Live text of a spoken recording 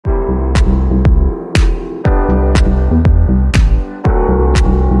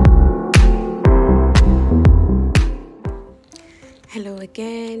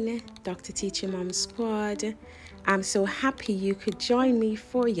again, Dr. Teacher Mom Squad. I'm so happy you could join me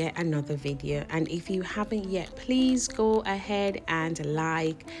for yet another video, and if you haven't yet, please go ahead and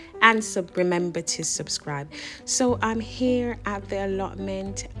like and remember to subscribe. So I'm here at the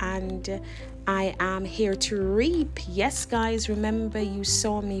allotment and I am here to reap. Yes guys, remember you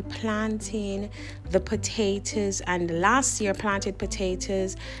saw me planting the potatoes, and last year planted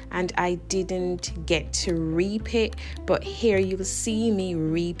potatoes and I didn't get to reap it, but here you'll see me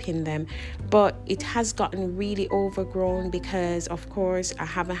reaping them. But it has gotten really overgrown because of course I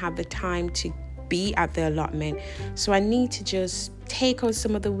haven't had the time to be at the allotment, so I need to just take out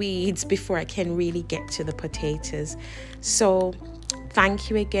some of the weeds before I can really get to the potatoes. So thank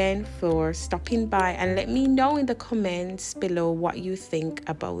you again for stopping by, and let me know in the comments below what you think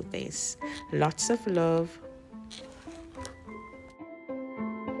about this. Lots of love.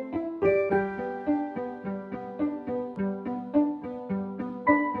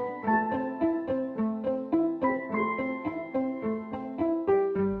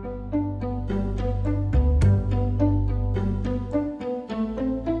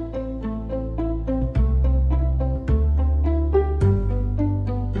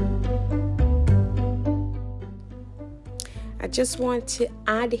 I just want to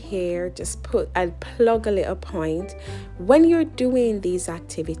add here, I'll plug a little point. When you're doing these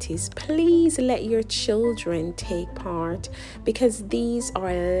activities, please let your children take part, because these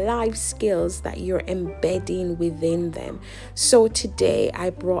are life skills that you're embedding within them. So today I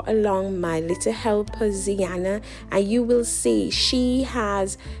brought along my little helper Ziana, and you will see she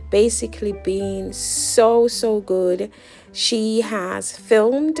has basically been so good. She has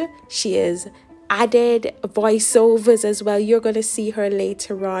filmed, she is added voiceovers as well. You're going to see her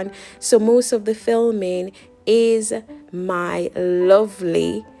later on. So most of the filming is my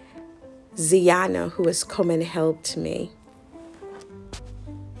lovely Ziana, who has come and helped me.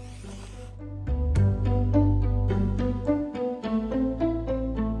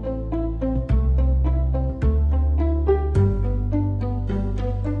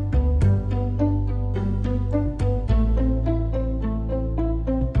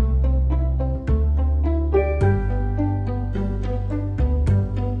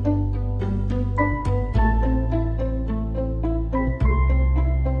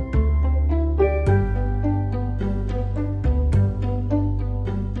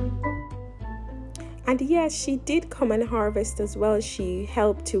 And yes, she did come and harvest as well. She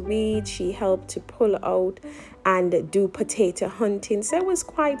helped to weed, she helped to pull out and do potato hunting. So it was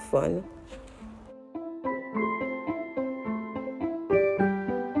quite fun.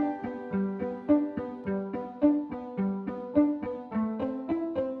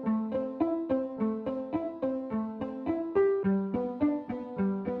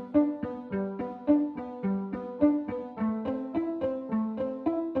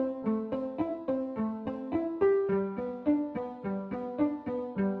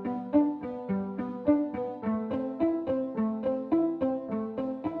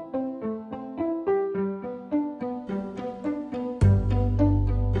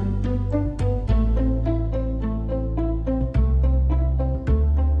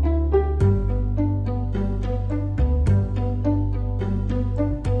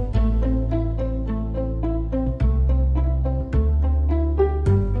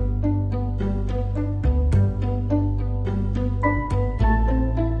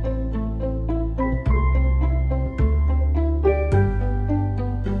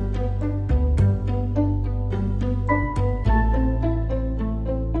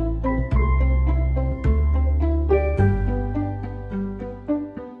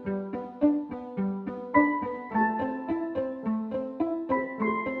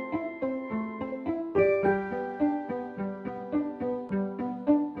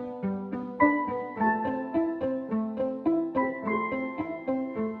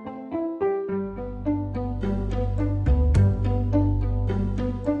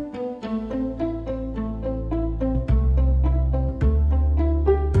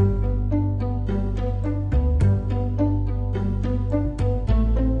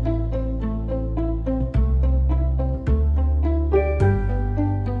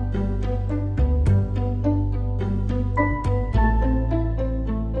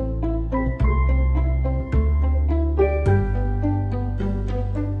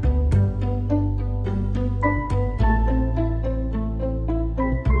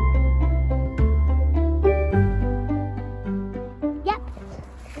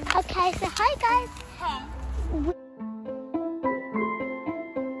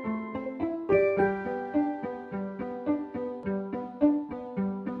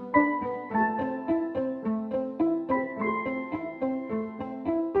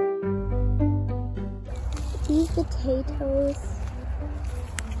 potatoes.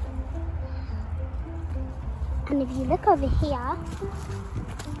 And if you look over here,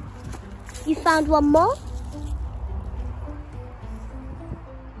 you found one more.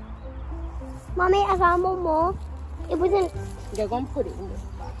 Mommy, I found one more. It wasn't. They're going to put it in this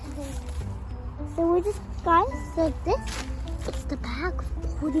bag. So we just, guys, so this is the bag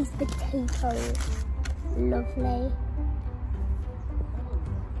with all these potatoes. Lovely.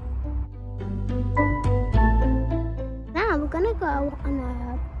 Now we're gonna go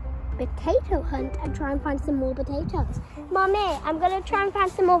on a potato hunt and try and find some more potatoes. Mommy, I'm gonna try and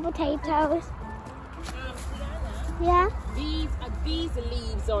find some more potatoes. Yeah? These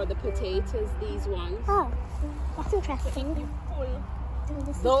leaves are the potatoes, these ones. Oh, that's interesting.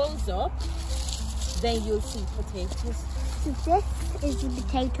 Those up, then you'll see potatoes. So this is the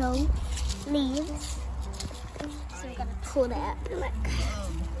potato leaves. So we're gonna pull it up. Look.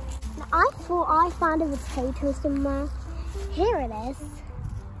 Now, I thought I found a potato somewhere. Here it is.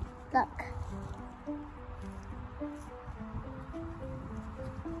 Look.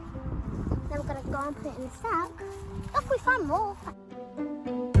 Then we're gonna go and put it in the sack. Look, we found more.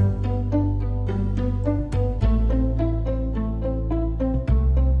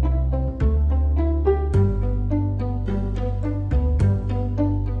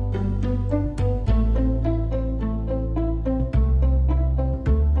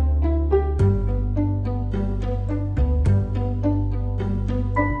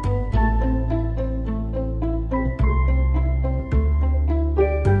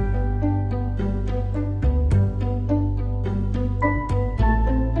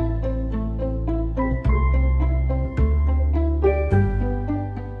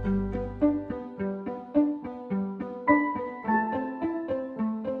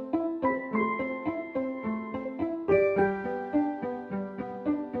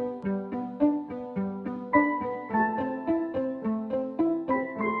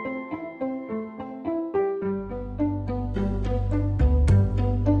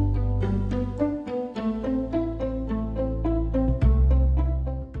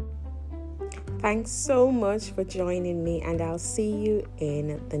 Thanks so much for joining me, and I'll see you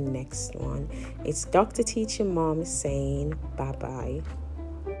in the next one. It's Dr. Teacher Mom saying bye-bye.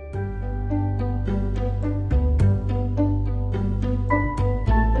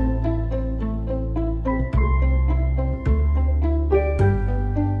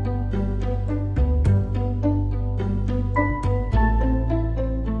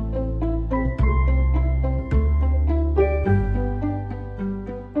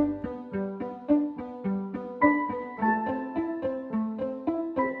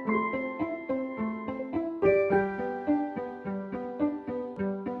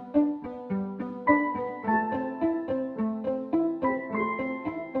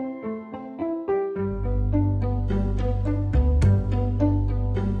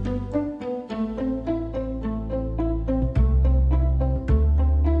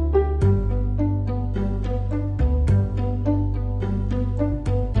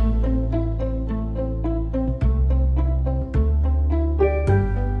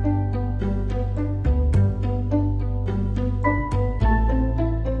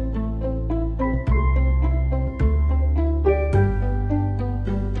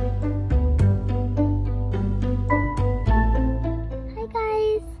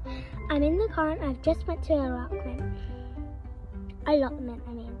 I'm in the car and I've just went to Allotment. Allotment,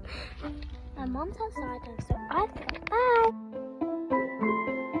 I mean. My mom's outside, so I've got to go. Bye!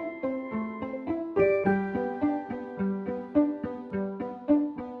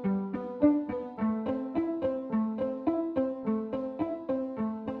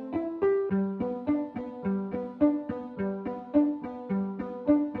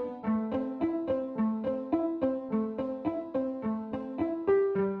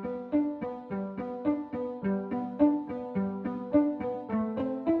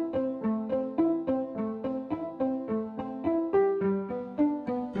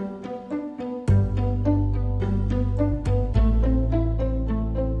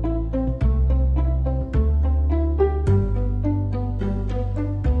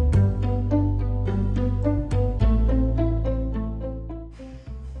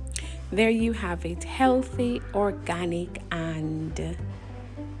 There you have it, healthy, organic, and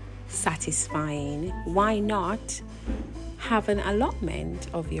satisfying. Why not have an allotment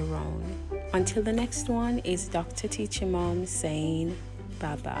of your own? Until the next one, is Dr. Teacher Mom saying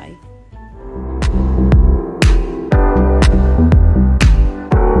bye-bye.